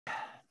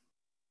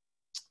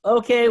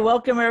Okay,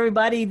 welcome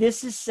everybody.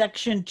 This is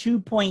section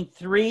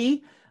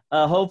 2.3.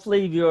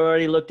 Hopefully you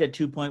already looked at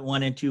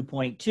 2.1 and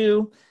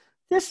 2.2.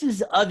 This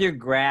is other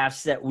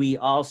graphs that we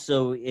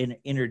also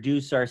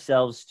introduce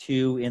ourselves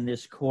to in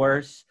this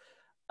course.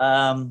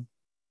 This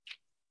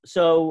is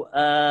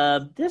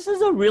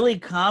a really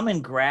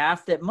common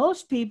graph that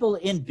most people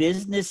in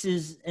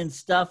businesses and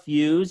stuff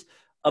use,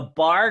 a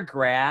bar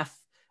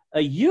graph.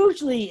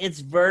 Usually it's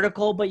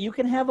vertical, but you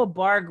can have a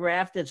bar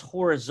graph that's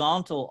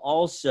horizontal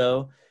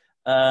also.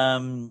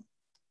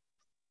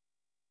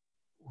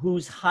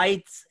 Whose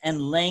heights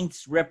and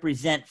lengths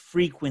represent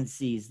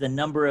frequencies, the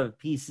number of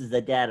pieces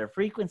of data.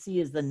 Frequency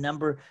is the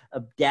number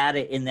of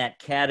data in that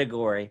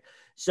category.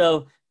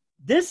 So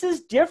this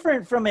is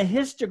different from a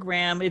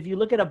histogram. If you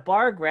look at a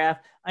bar graph,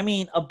 I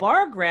mean, a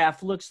bar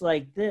graph looks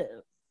like this.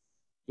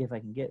 If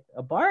I can get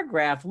a bar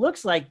graph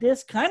looks like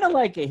this, kind of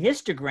like a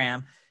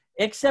histogram,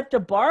 except a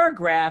bar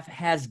graph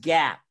has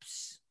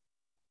gaps.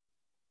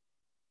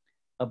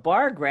 A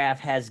bar graph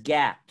has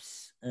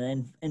gaps.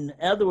 And in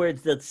other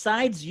words, the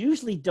sides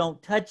usually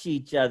don't touch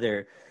each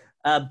other.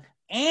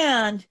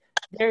 And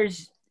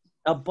there's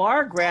a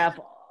bar graph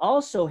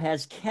also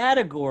has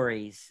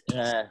categories.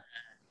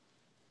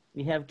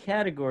 We have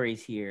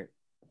categories here.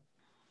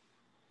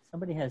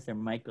 Somebody has their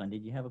mic on.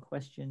 Did you have a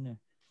question?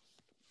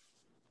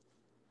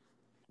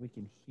 We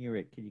can hear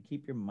it. Could you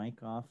keep your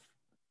mic off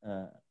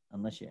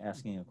unless you're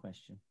asking a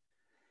question?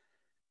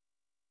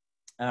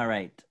 All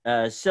right.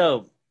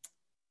 So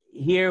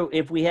here,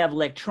 if we have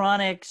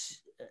electronics,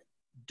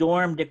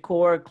 dorm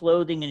decor,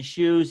 clothing, and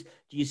shoes,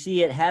 do you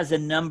see it has a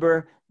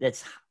number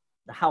that's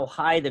how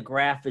high the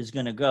graph is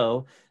going to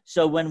go?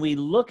 So when we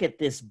look at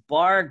this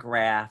bar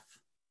graph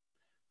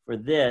for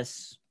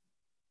this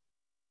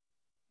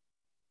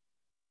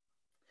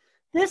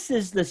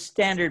is the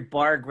standard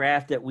bar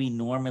graph that we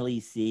normally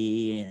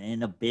see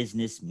in a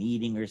business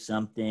meeting or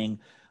something.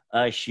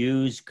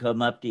 Shoes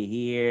come up to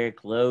here,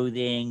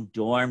 clothing,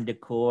 dorm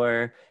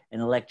decor,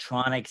 and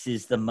electronics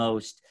is the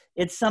most.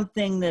 It's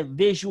something that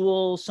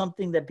visual,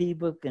 something that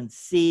people can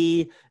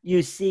see.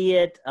 You see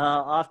it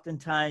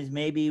oftentimes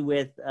maybe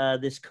with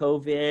this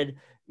COVID,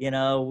 you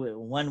know,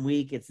 1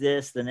 week it's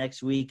this, the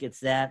next week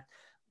it's that.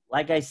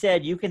 Like I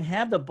said, you can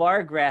have the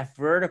bar graph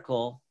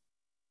vertical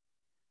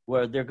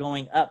where they're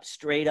going up,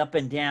 straight up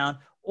and down,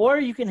 or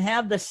you can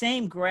have the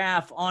same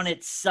graph on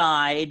its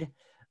side.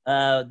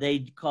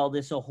 They call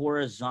this a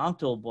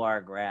horizontal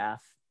bar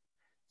graph.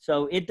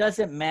 So it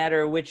doesn't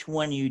matter which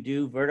one you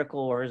do,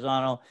 vertical or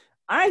horizontal.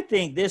 I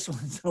think this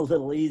one's a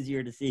little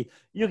easier to see.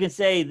 You can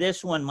say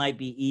this one might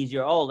be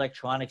easier. Oh,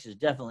 electronics is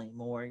definitely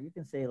more. You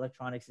can say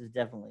electronics is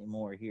definitely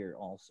more here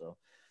also.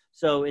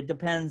 So it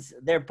depends.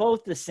 They're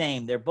both the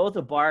same. They're both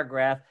a bar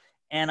graph.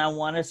 And I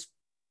want to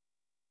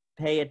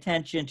pay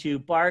attention to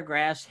bar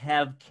graphs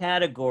have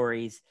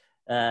categories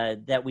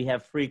that we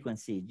have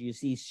frequency. Do you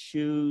see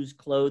shoes,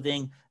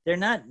 clothing? They're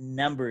not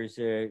numbers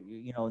or,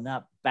 you know,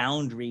 not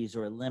boundaries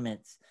or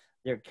limits.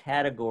 They're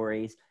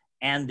categories,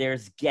 and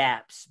there's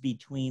gaps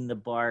between the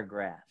bar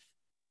graph.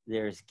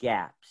 There's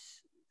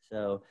gaps.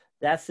 So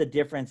that's the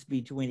difference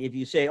between, if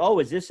you say, oh,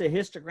 is this a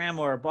histogram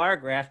or a bar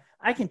graph?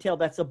 I can tell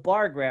that's a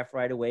bar graph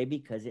right away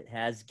because it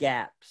has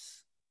gaps.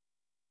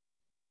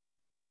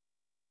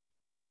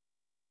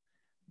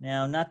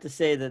 Now, not to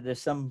say that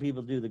there's some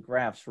people do the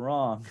graphs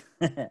wrong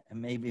and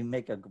maybe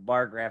make a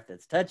bar graph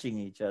that's touching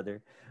each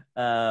other,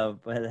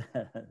 but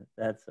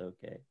that's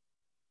okay.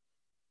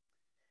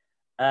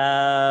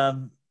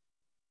 Pareto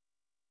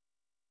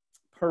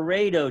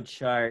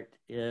chart.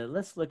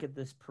 Let's look at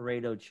this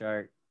Pareto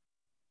chart.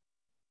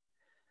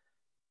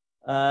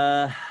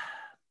 Pareto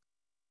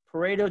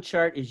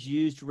chart is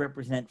used to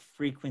represent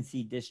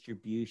frequency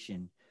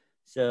distribution.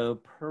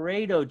 So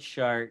Pareto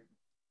chart,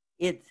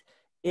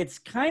 it's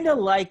kind of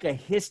like a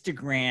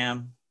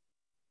histogram,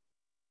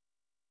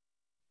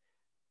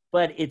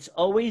 but it's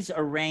always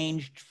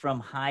arranged from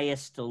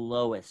highest to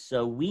lowest.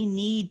 So we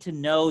need to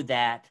know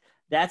that.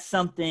 That's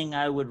something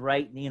I would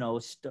write, you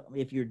know,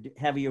 if you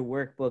have your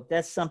workbook,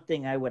 that's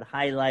something I would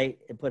highlight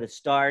and put a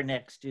star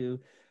next to.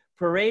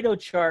 Pareto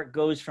chart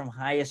goes from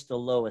highest to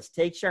lowest,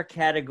 takes our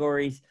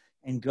categories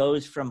and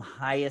goes from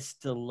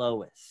highest to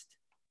lowest.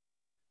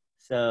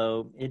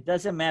 So it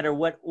doesn't matter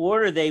what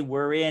order they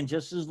were in,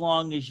 just as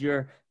long as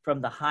you're from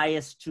the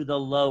highest to the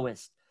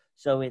lowest.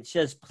 So it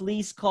says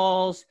police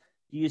calls.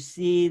 You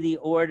see the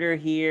order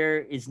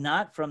here is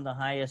not from the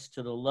highest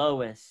to the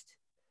lowest,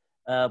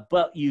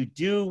 but you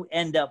do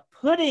end up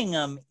putting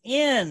them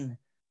in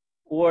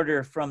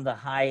order from the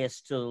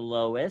highest to the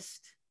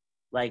lowest,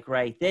 like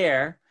right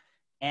there.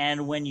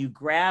 And when you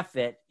graph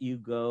it, you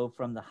go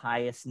from the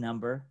highest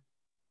number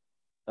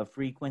of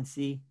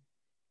frequency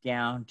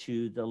down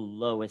to the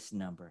lowest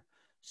number.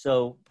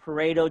 So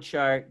Pareto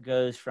chart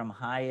goes from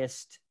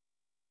highest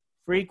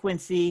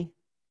frequency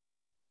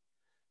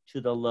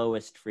to the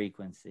lowest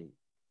frequency.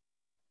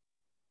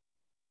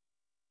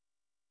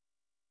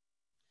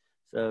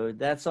 So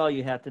that's all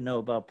you have to know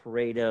about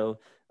Pareto.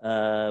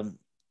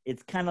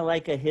 It's kind of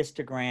like a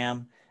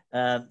histogram.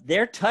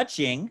 They're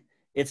touching.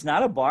 It's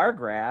not a bar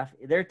graph.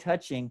 They're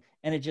touching.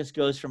 and it just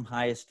goes from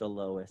highest to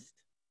lowest.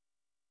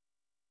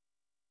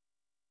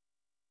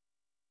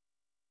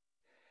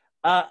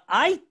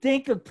 I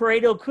think a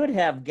Pareto could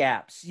have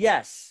gaps.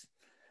 Yes.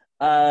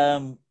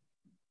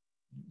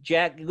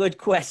 Jack, good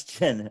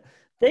question.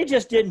 They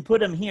just didn't put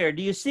them here.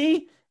 Do you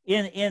see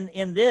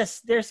in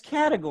this, there's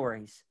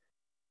categories.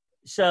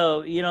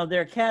 So, you know,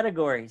 there are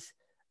categories.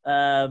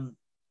 A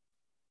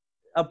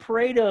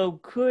Pareto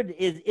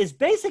is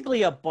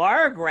basically a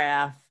bar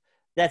graph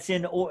that's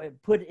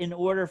put in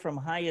order from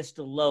highest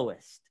to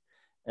lowest.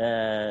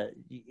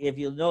 If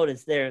you'll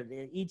notice there,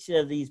 each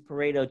of these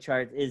Pareto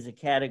charts is a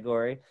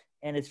category,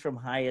 and it's from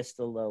highest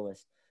to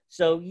lowest.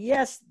 So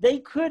yes, they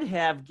could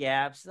have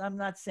gaps. I'm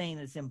not saying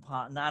it's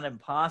not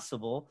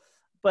impossible,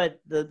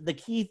 but the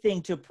key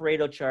thing to a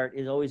Pareto chart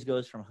is always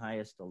goes from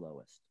highest to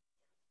lowest.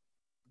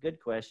 Good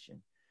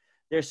question.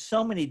 There's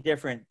so many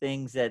different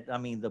things that, I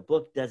mean, the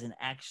book doesn't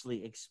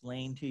actually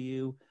explain to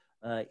you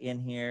in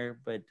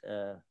here, but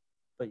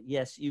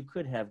yes, you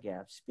could have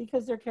gaps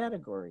because they're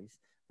categories.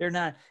 They're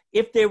not,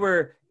 if they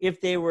were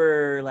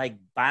like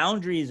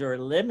boundaries or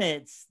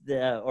limits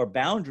or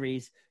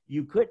boundaries,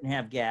 you couldn't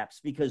have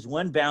gaps because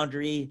one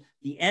boundary,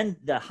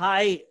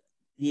 the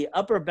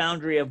upper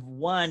boundary of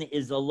one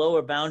is the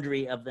lower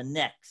boundary of the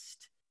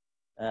next.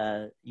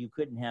 You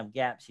couldn't have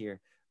gaps here.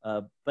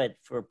 But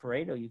for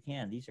Pareto, you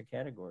can. These are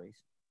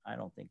categories. I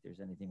don't think there's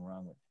anything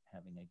wrong with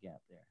having a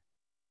gap there.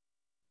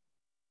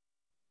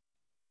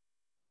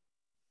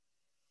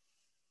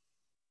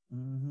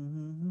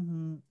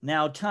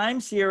 Now,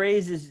 time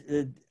series is,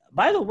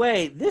 by the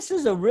way, this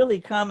is a really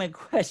common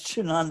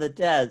question on the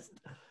test.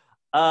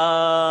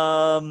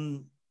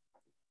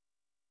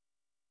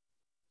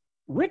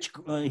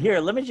 Here,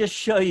 let me just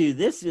show you.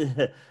 This is,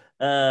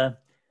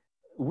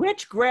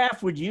 which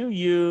graph would you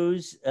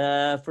use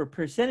for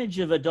percentage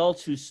of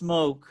adults who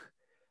smoke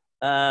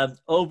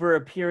over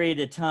a period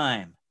of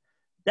time?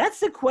 That's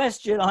the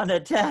question on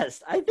a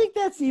test. I think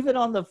that's even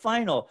on the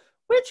final.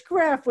 Which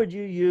graph would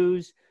you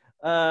use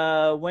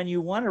when you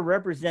want to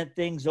represent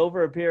things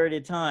over a period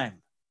of time?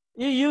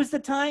 You use the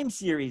time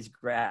series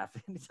graph.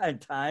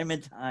 Time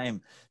and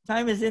time.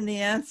 Time is in the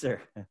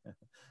answer.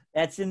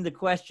 That's in the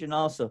question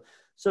also.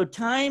 So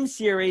time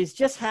series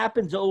just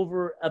happens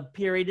over a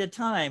period of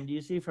time. Do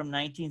you see from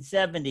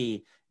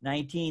 1970,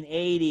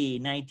 1980,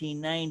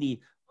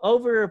 1990,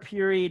 over a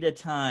period of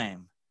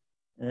time.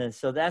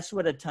 So that's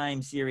what a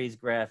time series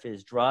graph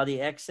is. Draw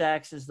the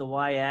x-axis, the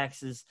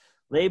y-axis,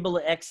 label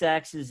the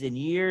x-axis in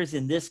years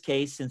in this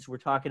case, since we're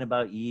talking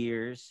about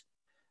years.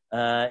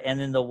 And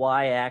then the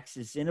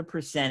y-axis in a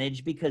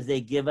percentage because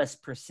they give us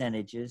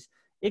percentages.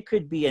 It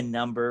could be a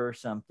number or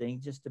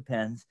something, just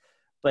depends.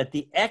 But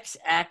the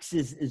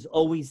x-axis is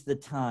always the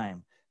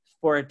time.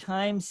 For a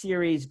time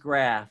series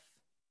graph,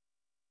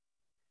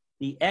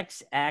 the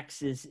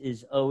x-axis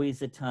is always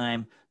the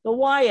time. The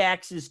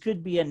y-axis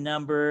could be a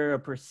number, a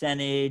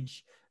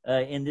percentage.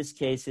 In this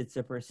case, it's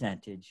a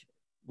percentage,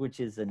 which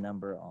is a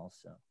number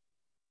also.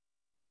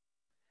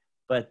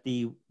 But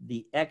the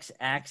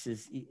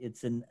x-axis,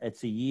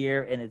 it's a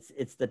year, and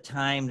it's the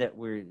time that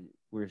we're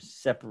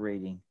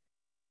separating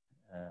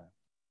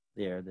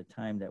there, the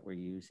time that we're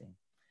using.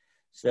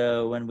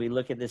 So when we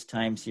look at this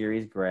time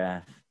series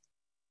graph,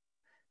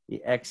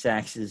 the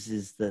x-axis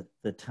is the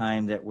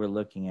time that we're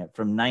looking at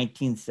from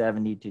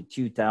 1970 to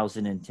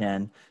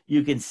 2010.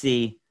 You can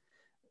see,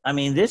 I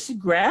mean, this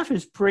graph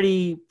is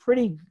pretty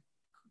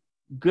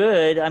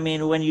good. I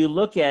mean, when you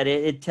look at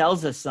it, it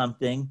tells us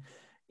something.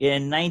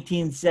 In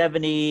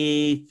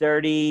 1970,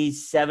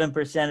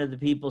 37% of the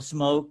people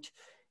smoked.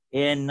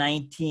 In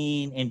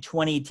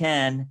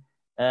 2010,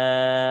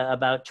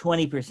 about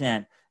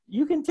 20%.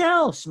 You can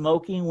tell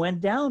smoking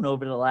went down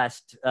over the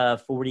last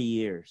 40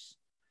 years.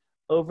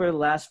 Over the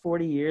last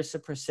 40 years, the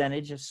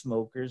percentage of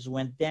smokers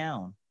went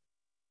down.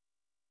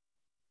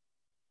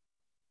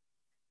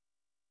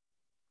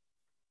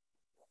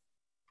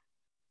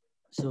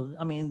 So,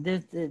 I mean,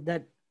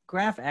 that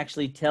graph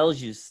actually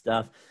tells you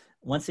stuff.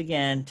 Once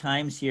again,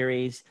 time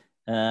series,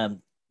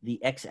 the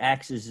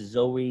x-axis is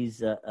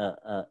always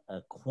a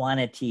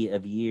quantity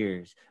of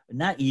years,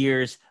 not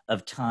years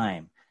of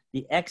time.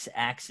 The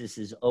x-axis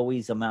is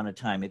always amount of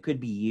time. It could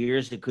be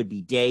years, it could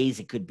be days,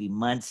 it could be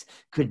months,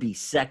 it could be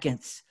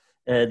seconds.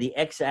 The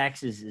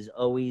x-axis is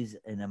always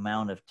an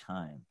amount of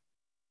time,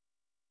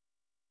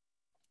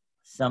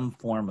 some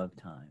form of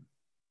time.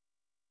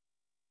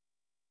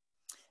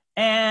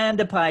 And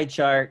a pie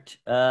chart.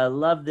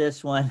 Love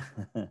this one.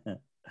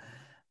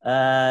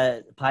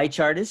 Pie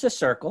chart is a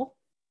circle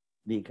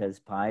because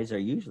pies are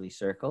usually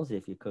circles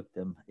if you cook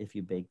them, if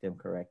you bake them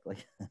correctly.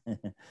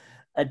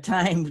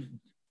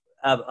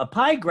 A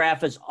pie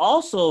graph is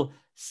also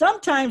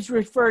sometimes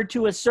referred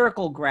to as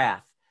circle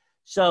graph.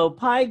 So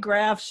pie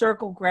graph,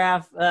 circle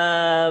graph,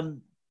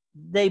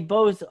 they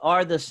both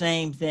are the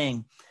same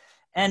thing.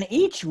 And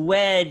each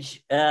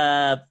wedge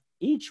of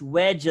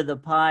the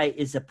pie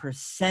is a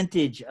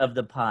percentage of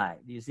the pie.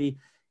 Do you see?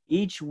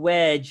 Each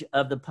wedge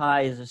of the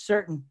pie is a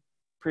certain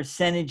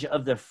percentage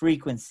of the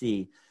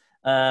frequency.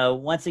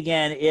 Once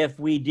again, if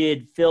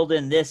we filled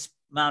in this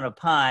amount of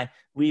pie,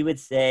 we would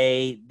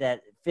say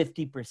that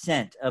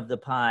 50% of the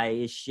pie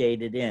is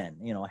shaded in.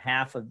 You know,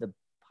 half of the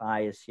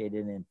pie is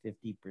shaded in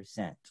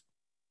 50%.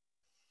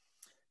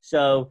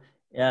 So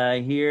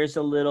here's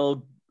a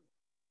little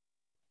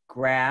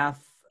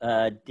graph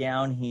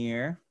down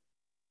here.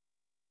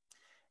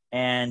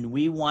 And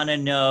we want to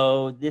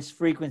know this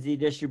frequency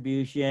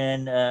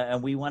distribution,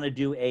 and we want to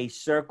do a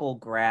circle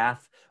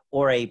graph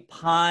or a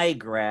pie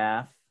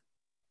graph.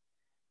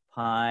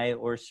 Pie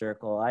or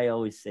circle. I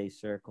always say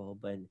circle,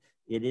 but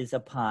it is a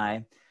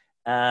pie.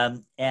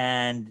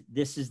 And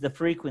this is the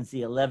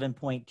frequency,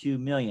 11.2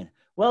 million.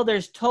 Well,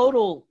 there's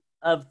total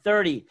of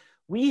 30.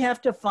 We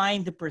have to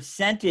find the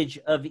percentage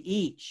of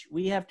each.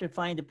 We have to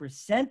find the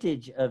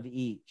percentage of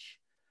each.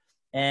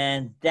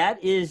 And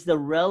that is the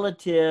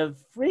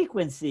relative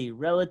frequency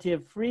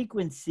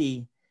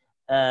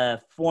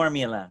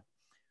formula.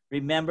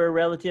 Remember,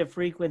 relative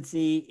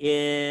frequency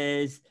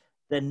is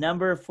the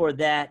number for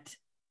that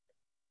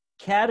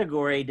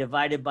category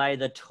divided by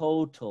the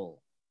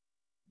total,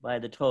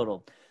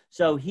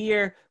 So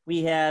here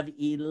we have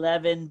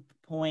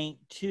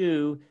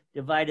 11.2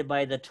 divided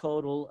by the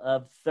total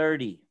of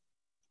 30.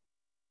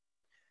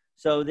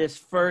 So this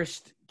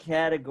first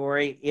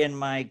category in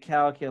my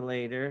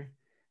calculator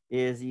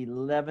is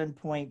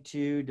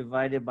 11.2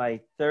 divided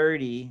by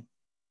 30.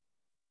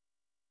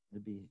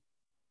 It'd be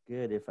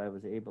good if I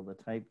was able to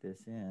type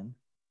this in.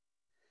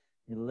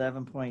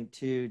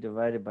 11.2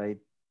 divided by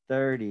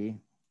 30.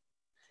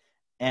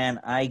 And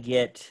I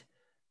get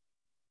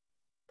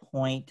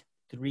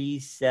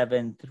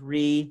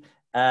 0.373.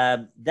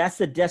 That's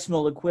the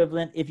decimal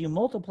equivalent. If you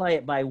multiply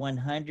it by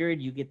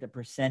 100, you get the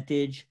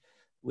percentage,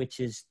 which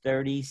is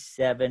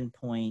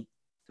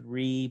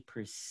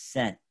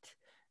 37.3%.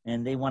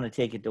 And they want to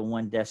take it to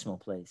one decimal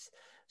place.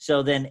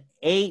 So then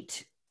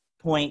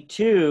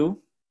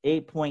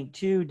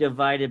 8.2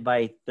 divided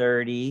by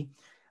 30,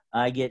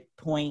 I get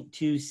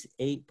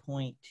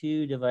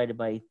 8.2 divided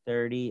by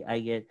 30, I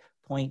get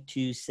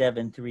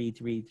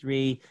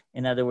 0.27333.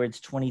 In other words,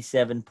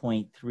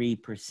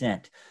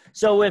 27.3%.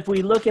 So if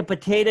we look at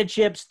potato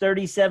chips,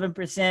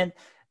 37%,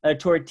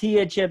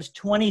 tortilla chips,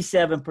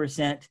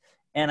 27%,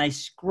 and I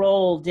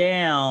scroll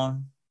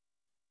down,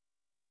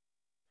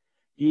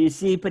 do you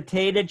see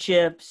potato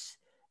chips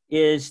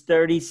is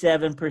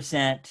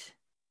 37%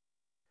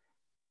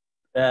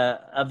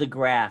 of the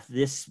graph?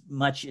 This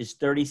much is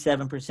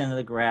 37% of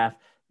the graph.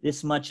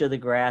 This much of the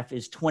graph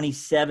is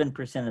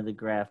 27% of the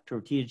graph,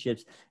 tortilla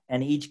chips,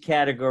 and each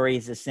category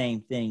is the same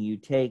thing. You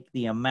take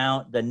the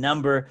amount, the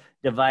number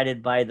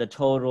divided by the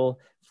total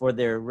for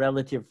their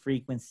relative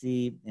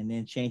frequency, and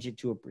then change it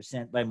to a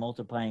percent by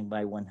multiplying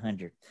by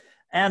 100.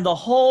 And the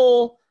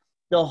whole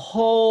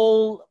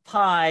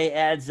pie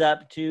adds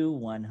up to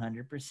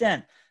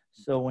 100%.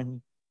 So when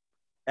you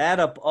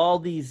add up all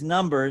these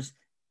numbers,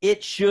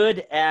 it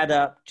should add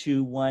up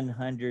to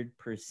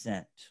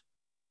 100%.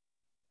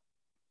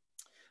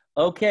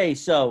 Okay,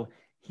 so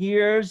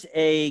here's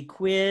a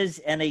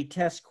quiz and a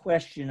test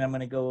question. I'm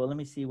going to go, well, let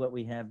me see what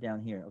we have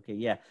down here. Okay,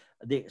 yeah.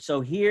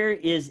 So here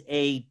is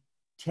a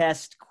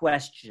test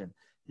question.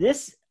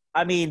 This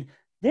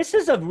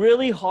is a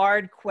really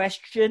hard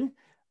question.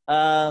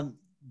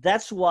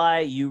 That's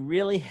why you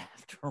really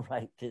have to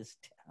write this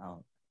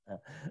down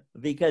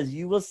because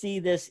you will see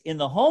this in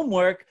the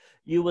homework.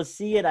 You will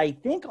see it, I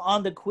think,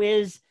 on the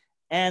quiz.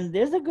 And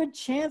there's a good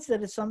chance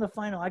that it's on the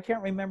final. I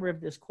can't remember if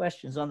this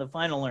question's on the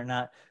final or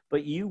not,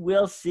 but you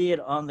will see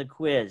it on the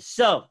quiz.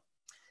 So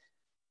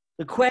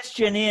the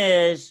question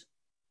is,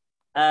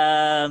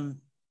 how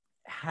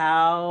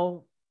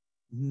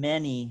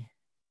many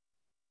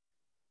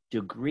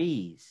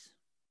degrees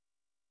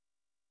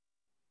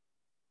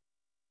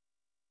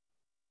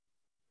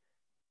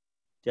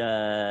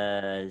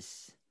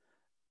does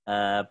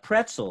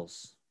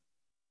pretzels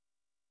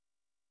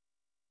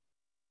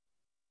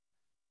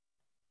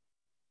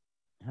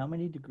how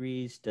many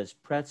degrees does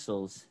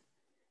pretzels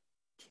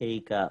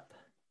take up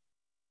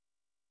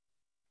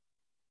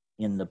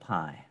in the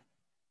pie?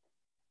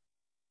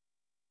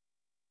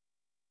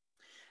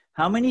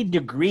 How many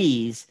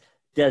degrees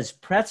does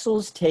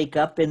pretzels take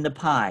up in the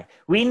pie?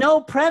 We know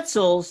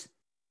pretzels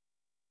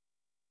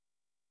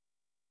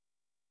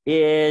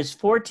is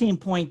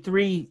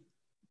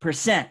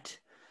 14.3%.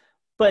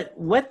 But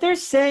what they're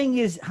saying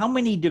is how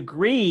many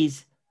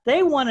degrees.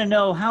 They want to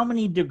know how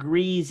many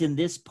degrees in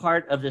this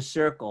part of the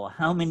circle.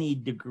 How many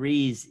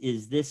degrees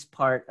is this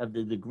part of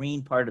the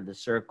green part of the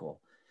circle?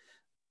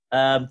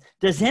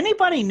 Does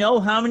anybody know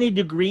how many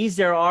degrees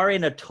there are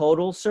in a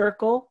total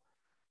circle?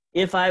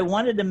 If I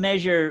wanted to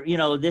measure,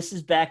 this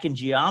is back in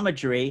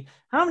geometry,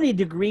 how many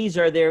degrees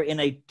are there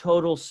in a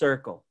total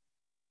circle?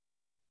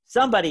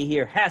 Somebody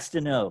here has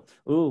to know.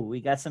 Ooh,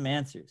 we got some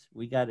answers.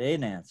 We got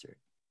an answer.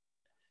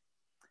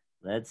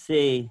 Let's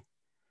see.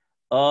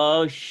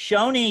 Oh,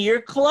 Shoni,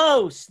 you're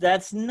close.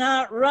 That's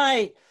not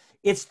right.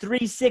 It's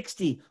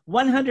 360.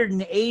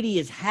 180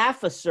 is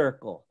half a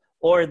circle,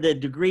 or the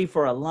degree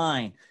for a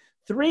line.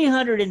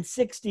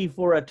 360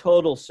 for a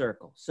total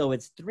circle. So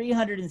it's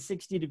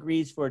 360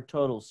 degrees for a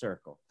total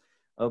circle.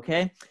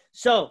 Okay?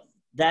 So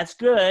That's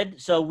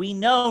good. So we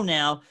know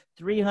now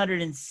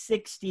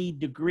 360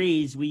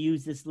 degrees. We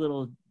use this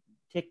little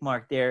tick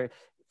mark there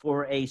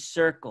for a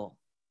circle.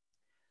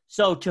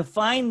 So to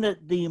find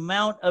the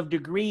amount of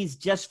degrees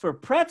just for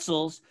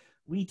pretzels,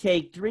 we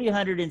take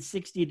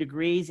 360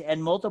 degrees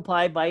and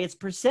multiply by its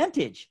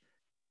percentage,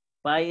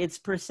 by its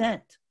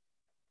percent.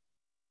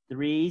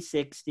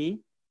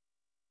 360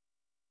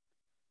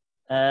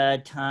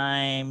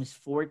 times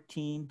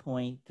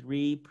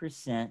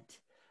 14.3%.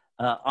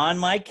 On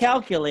my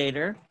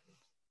calculator,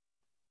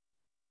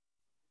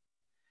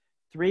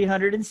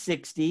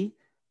 360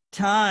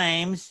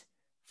 times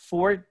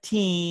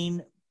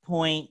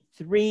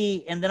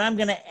 14.3, and then I'm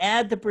going to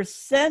add the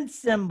percent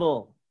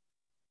symbol.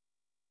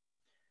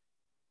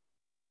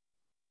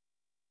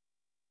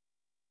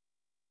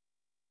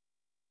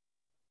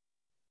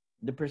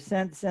 The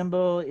percent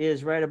symbol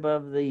is right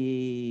above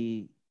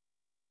the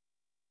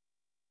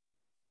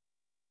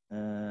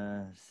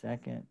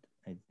second.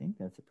 I think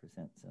that's a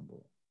percent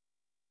symbol.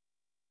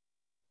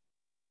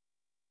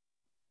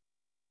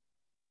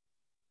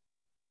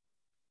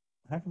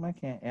 How come I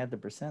can't add the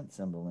percent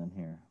symbol in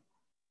here?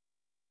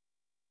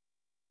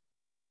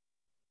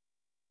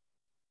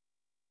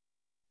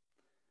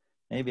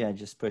 Maybe I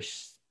just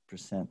push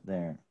percent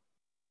there.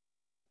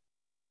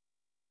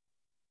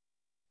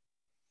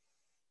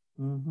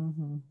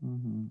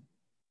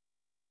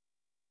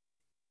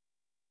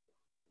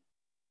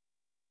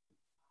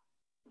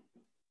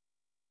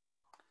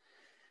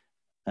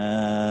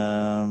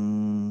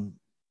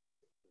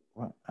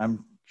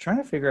 I'm trying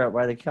to figure out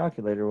why the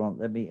calculator won't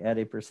let me add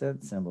a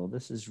percent symbol.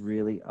 This is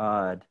really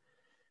odd.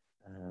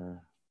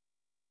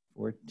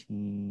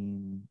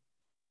 14%.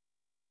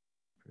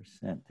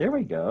 There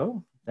we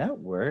go. That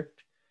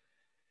worked.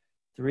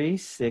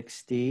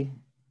 360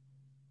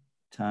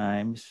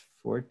 times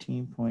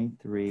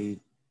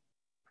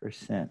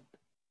 14.3%.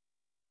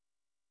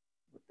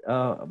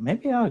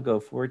 Maybe I'll go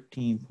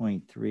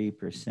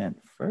 14.3%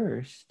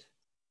 first.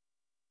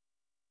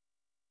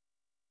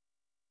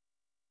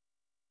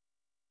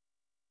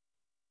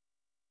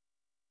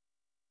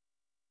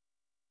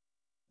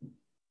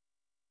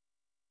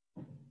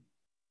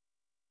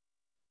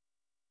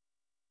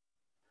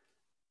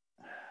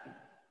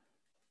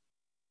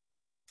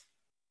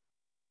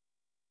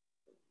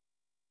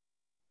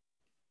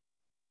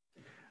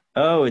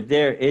 Oh,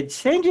 there, it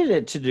changes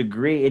it to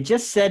degree. It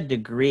just said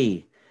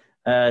degree.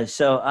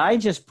 So I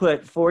just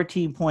put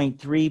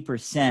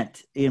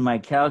 14.3% in my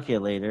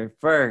calculator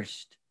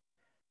first,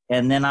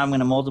 and then I'm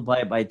going to multiply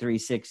it by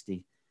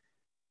 360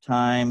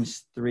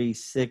 times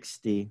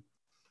 360.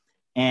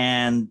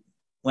 And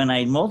when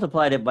I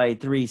multiplied it by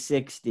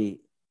 360,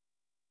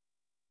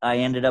 I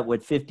ended up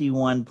with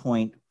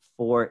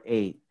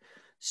 51.48.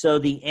 So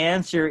the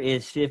answer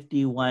is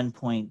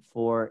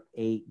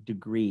 51.48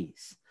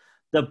 degrees.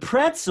 The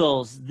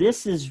pretzels,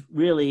 this is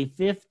really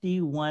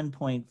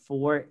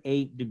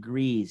 51.48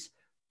 degrees.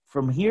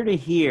 From here to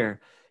here,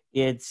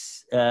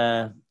 it's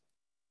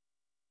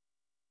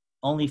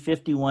only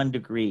 51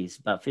 degrees,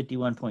 about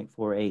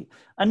 51.48.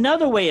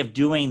 Another way of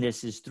doing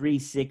this is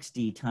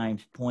 360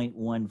 times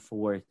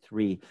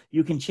 0.143.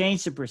 You can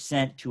change the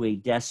percent to a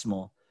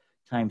decimal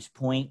times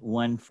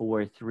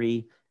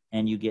 0.143,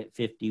 and you get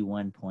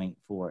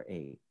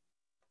 51.48.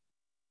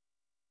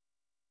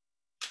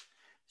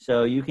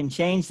 So you can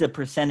change the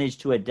percentage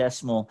to a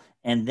decimal,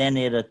 and then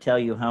it'll tell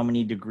you how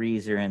many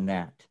degrees are in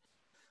that.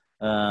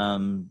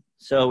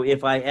 So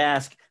if I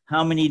ask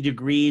how many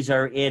degrees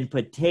are in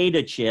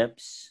potato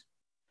chips,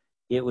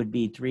 it would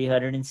be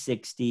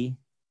 360.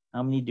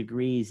 How many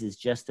degrees is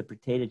just the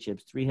potato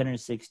chips?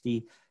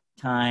 360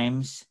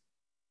 times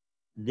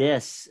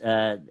this,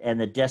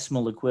 and the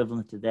decimal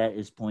equivalent to that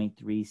is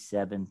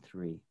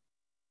 0.373.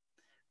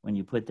 When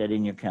you put that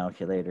in your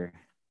calculator.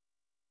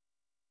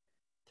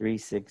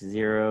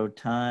 360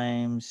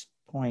 times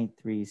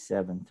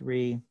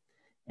 0.373,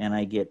 and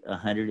I get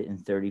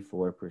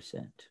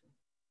 134%,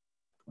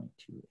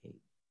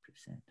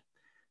 0.28%.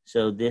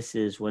 So this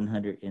is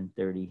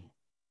 134%.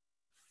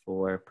 Do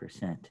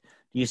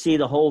you see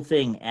the whole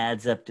thing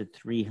adds up to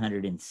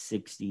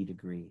 360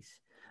 degrees?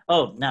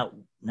 Oh, not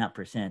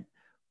percent,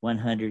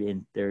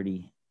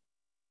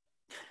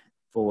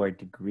 134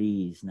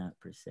 degrees, not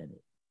percent.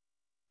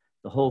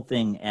 The whole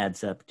thing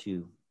adds up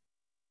to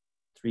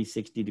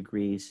 360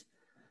 degrees.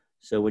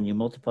 So when you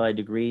multiply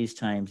degrees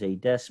times a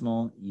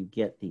decimal, you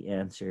get the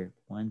answer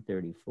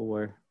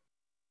 134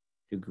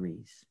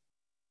 degrees.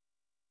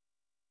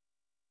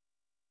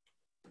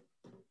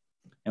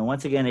 And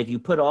once again, if you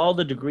put all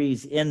the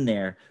degrees in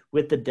there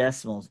with the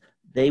decimals,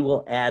 they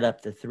will add up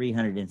to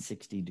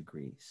 360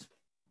 degrees.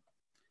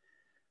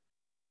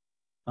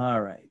 All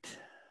right,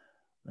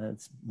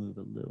 let's move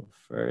a little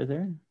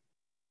further.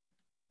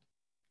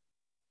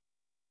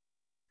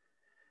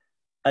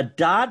 A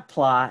dot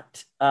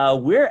plot,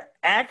 we're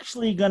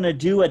actually going to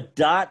do a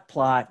dot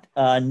plot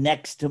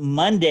next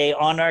Monday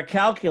on our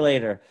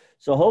calculator.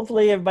 So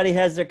hopefully everybody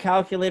has their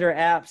calculator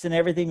apps and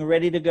everything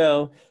ready to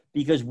go,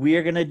 because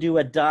we're going to do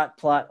a dot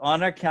plot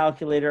on our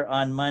calculator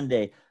on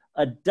Monday.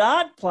 A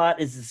dot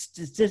plot is a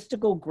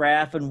statistical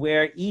graph and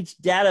where each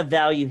data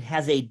value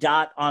has a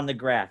dot on the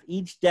graph.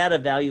 Each data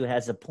value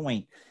has a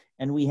point,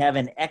 and we have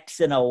an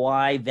X and a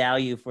Y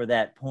value for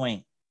that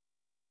point.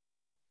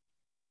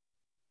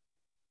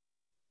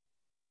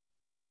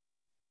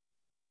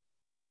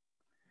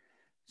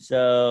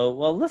 So,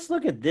 well, let's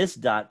look at this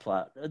dot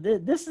plot.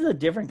 This is a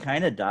different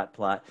kind of dot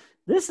plot.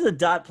 This is a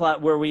dot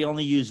plot where we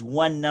only use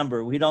one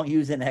number. We don't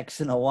use an X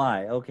and a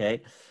Y.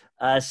 Okay.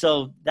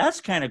 So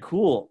that's kind of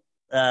cool.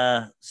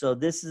 So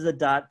this is a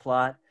dot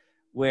plot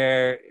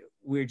where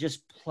we're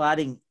just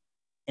plotting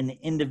an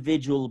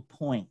individual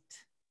point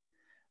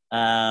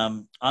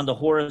on the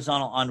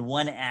horizontal, on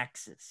one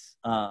axis,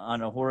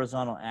 on a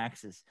horizontal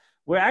axis.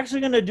 We're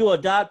actually going to do a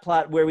dot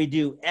plot where we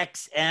do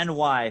X and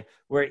Y,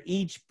 where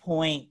each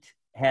point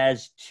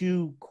has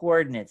two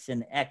coordinates,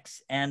 an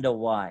X and a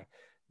Y.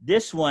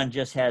 This one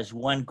just has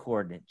one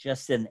coordinate,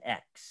 just an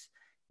X.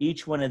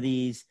 Each one of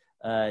these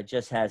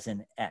just has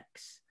an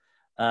X.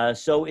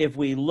 So if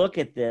we look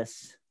at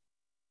this,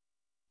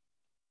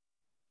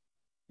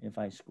 if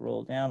I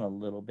scroll down a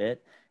little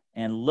bit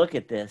and look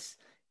at this,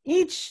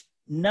 each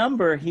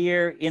number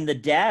here in the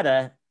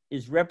data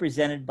is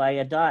represented by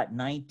a dot.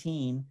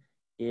 19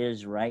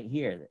 is right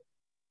here.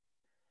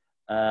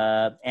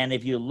 And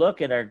if you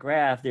look at our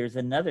graph, there's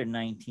another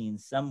 19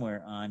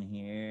 somewhere on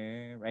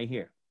here, right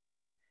here.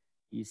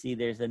 You see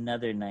there's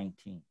another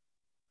 19.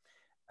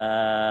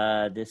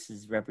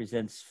 This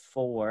represents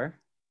 4.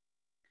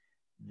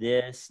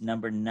 This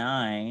number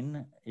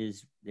 9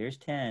 is, there's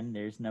 10,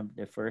 there's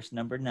the first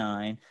number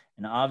 9.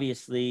 And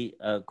obviously,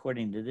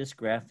 according to this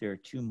graph, there are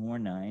 2 more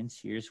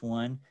 9s. Here's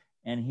 1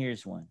 and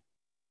here's 1.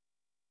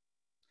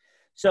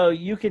 So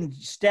you can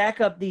stack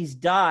up these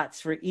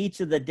dots for each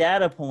of the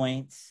data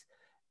points,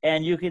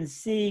 and you can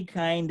see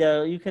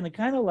you can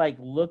kind of like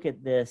look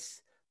at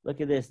this. Look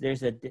at this.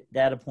 There's a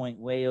data point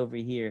way over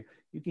here.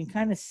 You can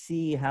kind of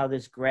see how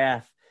this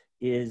graph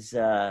is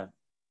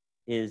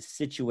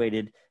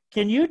situated.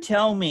 Can you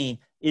tell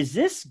me, is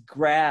this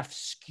graph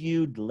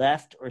skewed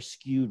left or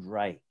skewed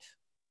right?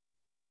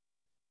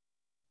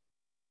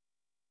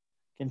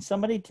 Can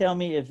somebody tell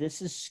me if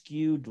this is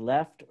skewed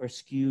left or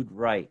skewed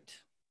right?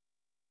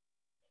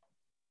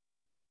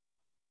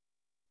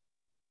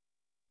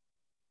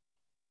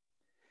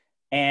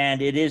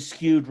 And it is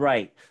skewed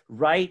right.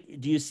 Right,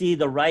 do you see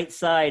the right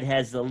side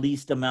has the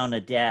least amount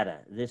of data?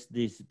 This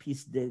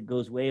piece that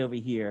goes way over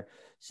here.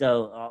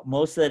 So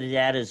most of the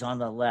data is on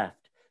the left.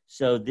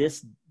 So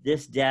this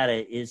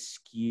data is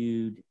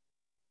skewed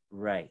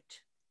right.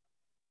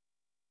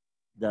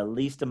 The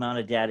least amount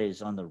of data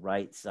is on the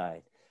right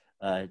side.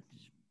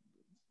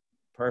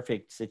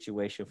 Perfect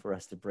situation for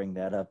us to bring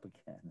that up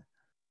again.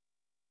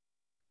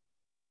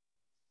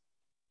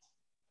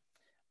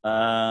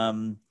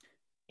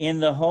 In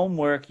the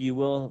homework, you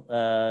will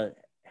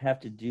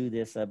have to do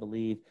this, I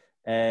believe.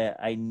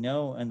 I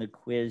know in the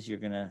quiz you're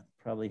going to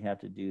probably have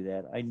to do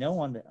that. I know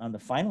on the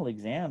final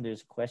exam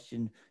there's a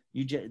question.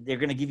 They're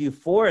going to give you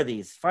 4 of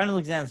these. Final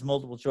exam is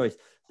multiple choice.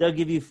 They'll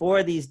give you 4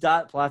 of these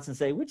dot plots and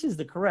say, which is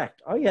the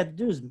correct? All you have to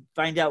do is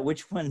find out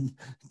which one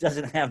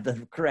doesn't have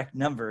the correct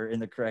number in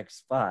the correct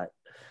spot.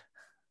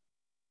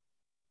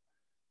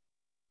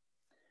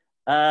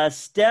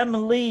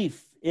 Stem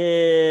leaf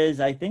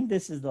is, I think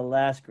this is the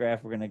last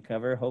graph we're going to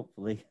cover,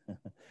 hopefully.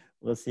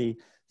 We'll see.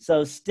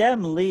 So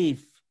stem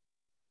leaf,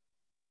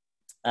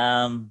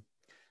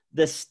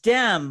 the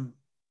stem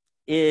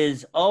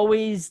is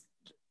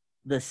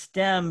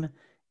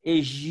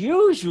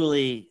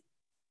usually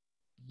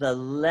the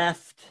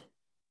left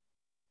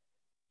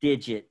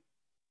digit.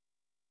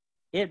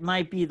 It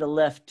might be the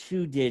left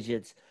 2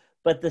 digits,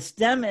 but the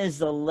stem is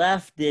the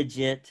left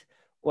digit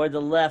or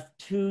the left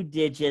 2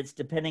 digits,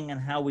 depending on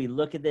how we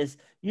look at this.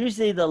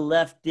 Usually the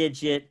left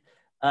digit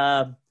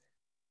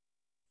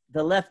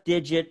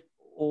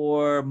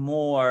or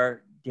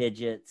more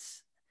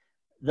digits.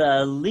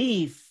 The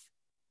leaf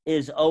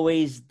is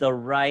always the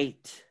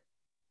right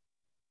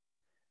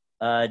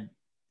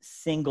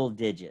single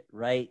digit,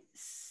 right?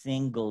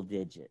 Single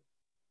digit.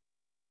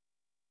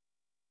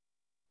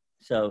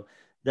 So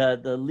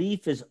the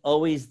leaf is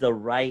always the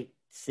right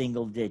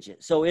single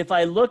digit. So if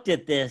I looked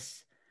at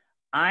this,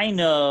 I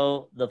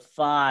know the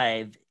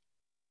 5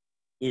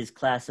 is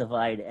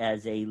classified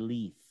as a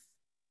leaf,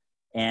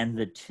 and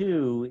the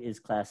 2 is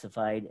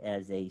classified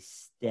as a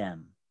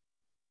stem.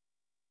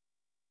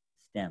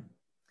 Stem.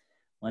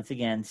 Once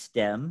again,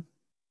 stem,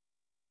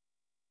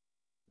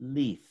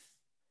 leaf.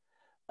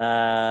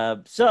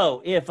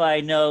 So if I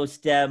know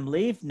stem,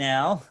 leaf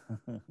now,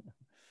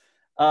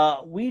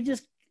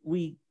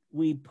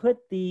 we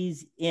put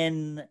these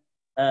in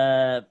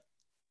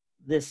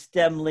this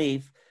stem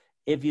leaf.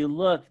 If you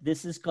look,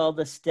 this is called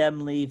the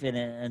stem leaf,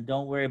 and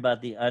don't worry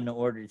about the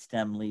unordered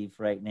stem leaf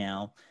right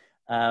now.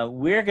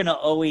 We're going to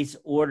always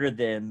order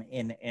them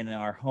in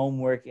our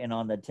homework and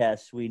on the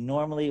tests. We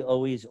normally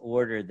always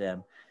order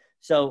them.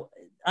 So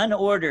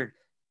unordered,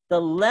 the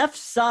left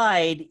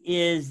side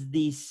is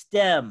the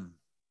stem.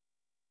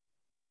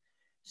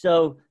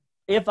 So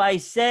if I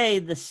say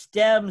the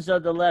stems are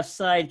the left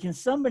side, can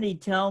somebody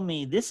tell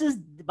me, this is,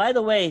 by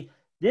the way,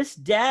 this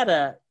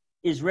data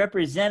is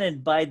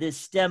represented by this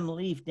stem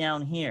leaf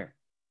down here.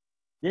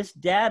 This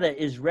data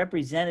is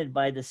represented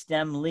by the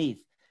stem leaf.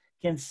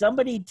 Can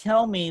somebody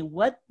tell me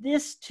what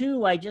this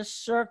 2 I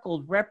just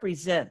circled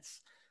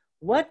represents?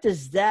 What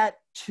does that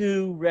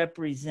 2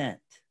 represent?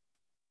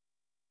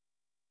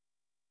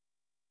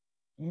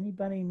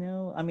 Anybody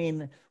know? I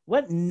mean,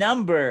 what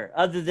number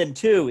other than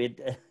 2?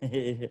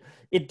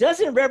 It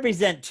doesn't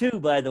represent 2,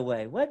 by the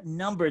way. What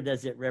number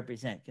does it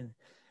represent?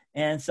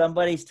 And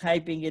somebody's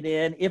typing it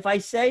in. If I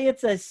say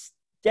it's a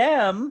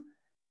stem,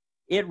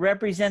 it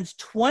represents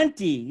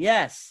 20.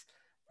 Yes,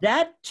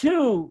 that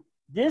 2,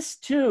 this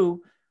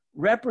 2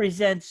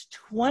 represents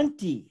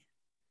 20.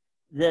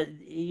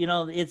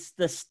 It's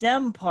the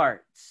stem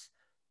parts,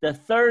 the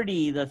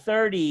 30, the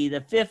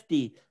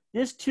 50.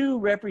 This 2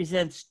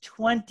 represents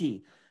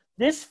 20.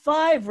 This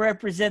 5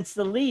 represents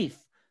the leaf.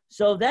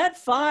 So that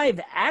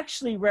 5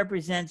 actually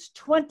represents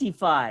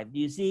 25. Do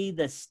you see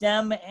the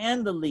stem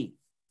and the leaf?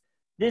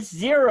 This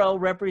 0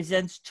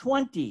 represents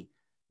 20,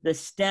 the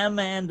stem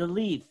and the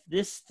leaf.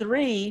 This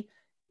 3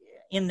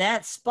 in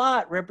that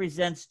spot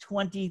represents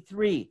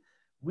 23.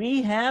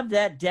 We have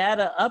that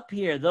data up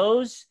here.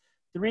 Those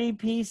 3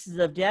 pieces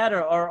of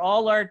data are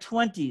all our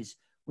 20s.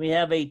 We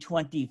have a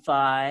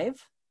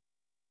 25,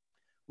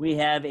 we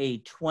have a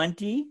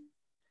 20,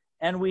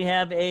 and we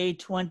have a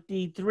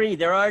 23.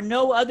 There are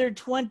no other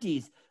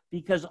 20s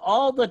because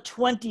all the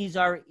 20s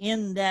are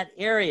in that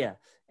area.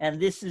 And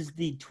this is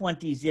the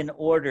 20s in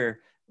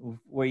order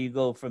where you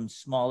go from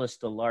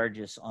smallest to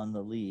largest on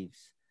the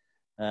leaves.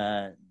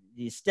 The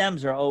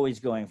stems are always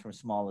going from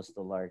smallest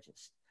to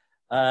largest.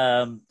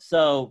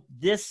 So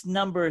this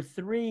number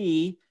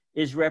 3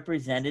 is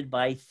represented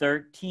by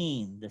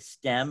 13. The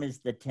stem is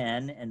the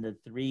 10 and the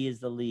 3 is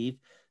the leaf.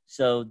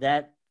 So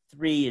that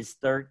 3 is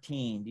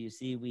 13. Do you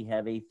see we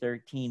have a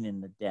 13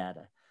 in the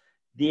data?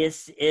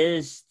 This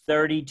is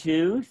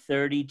 32,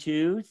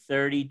 32,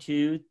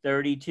 32,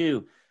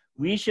 32.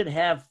 We should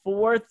have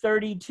 4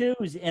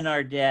 32s in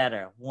our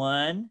data.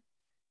 1,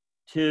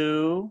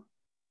 2,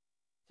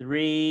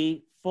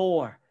 3,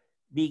 4.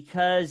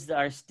 Because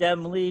our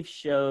stem leaf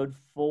showed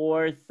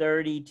 4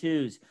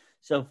 32s.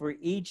 So for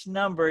each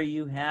number,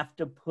 you have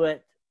to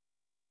put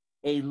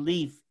a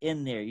leaf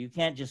in there. You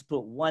can't just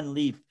put one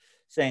leaf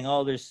saying,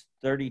 oh, there's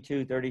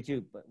 32,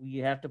 32, but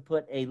you have to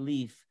put a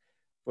leaf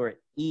for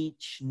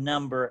each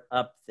number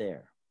up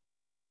there.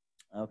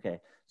 Okay,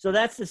 so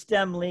that's the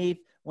stem leaf.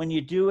 When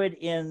you do it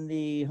in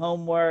the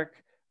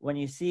homework, when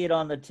you see it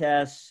on the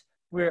tests,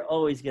 we're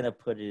always going to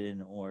put it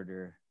in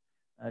order.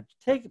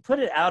 Put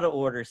it out of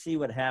order, see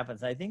what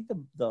happens. I think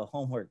the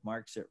homework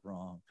marks it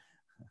wrong.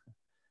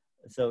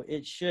 So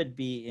it should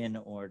be in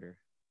order,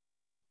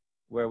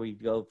 where we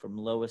go from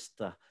lowest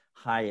to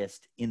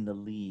highest in the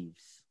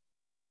leaves.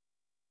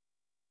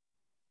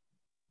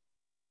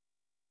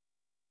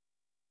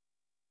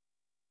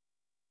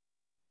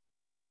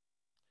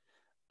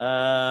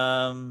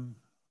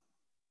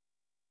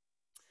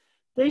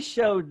 They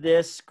showed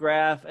this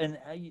graph, and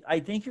I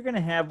think you're going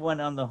to have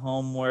one on the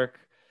homework.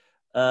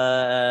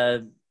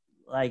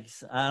 Like,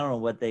 I don't know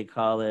what they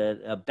call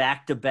it, a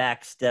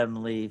back-to-back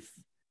stem leaf.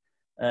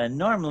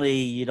 Normally,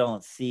 you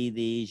don't see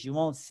these. You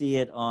won't see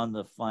it on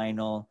the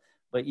final,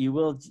 but you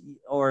will,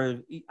 or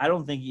I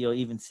don't think you'll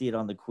even see it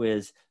on the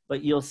quiz,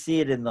 but you'll see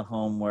it in the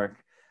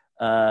homework.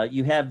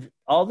 You have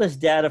all this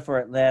data for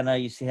Atlanta.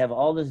 You have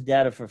all this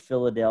data for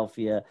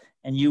Philadelphia,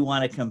 and you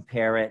want to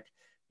compare it.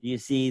 You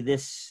see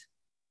this,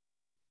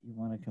 you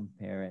want to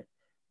compare it.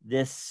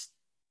 This,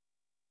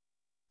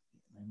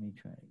 let me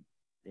try,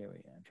 there we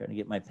go. I'm trying to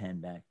get my pen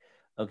back.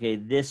 Okay,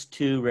 this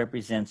 2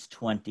 represents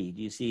 20.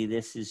 Do you see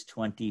this is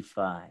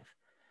 25?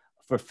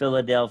 For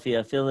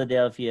Philadelphia,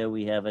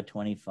 we have a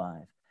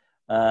 25.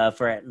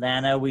 For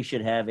Atlanta, we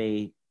should have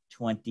a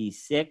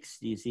 26.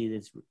 Do you see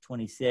this?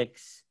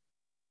 26,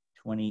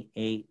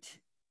 28,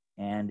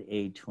 and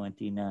a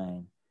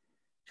 29.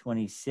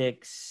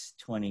 26,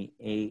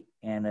 28,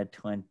 and a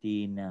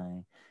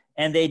 29.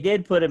 And they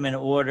did put them in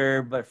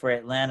order, but for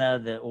Atlanta,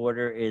 the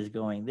order is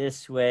going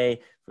this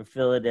way. For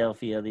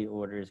Philadelphia, the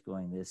order is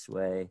going this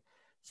way.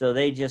 So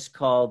they just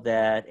called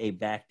that a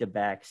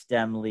back-to-back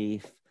stem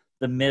leaf.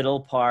 The middle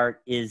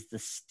part is the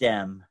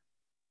stem.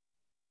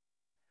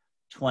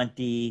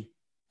 20,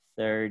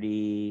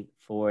 30,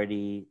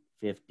 40,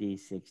 50,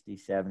 60,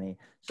 70.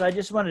 So I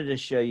just wanted to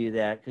show you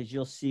that because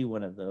you'll see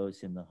one of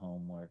those in the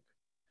homework.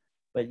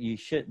 But you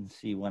shouldn't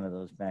see one of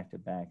those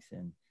back-to-backs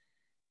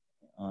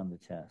on the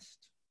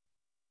test.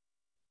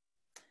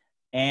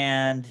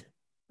 And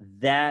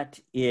that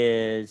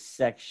is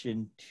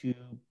section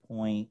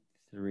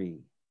 2.3.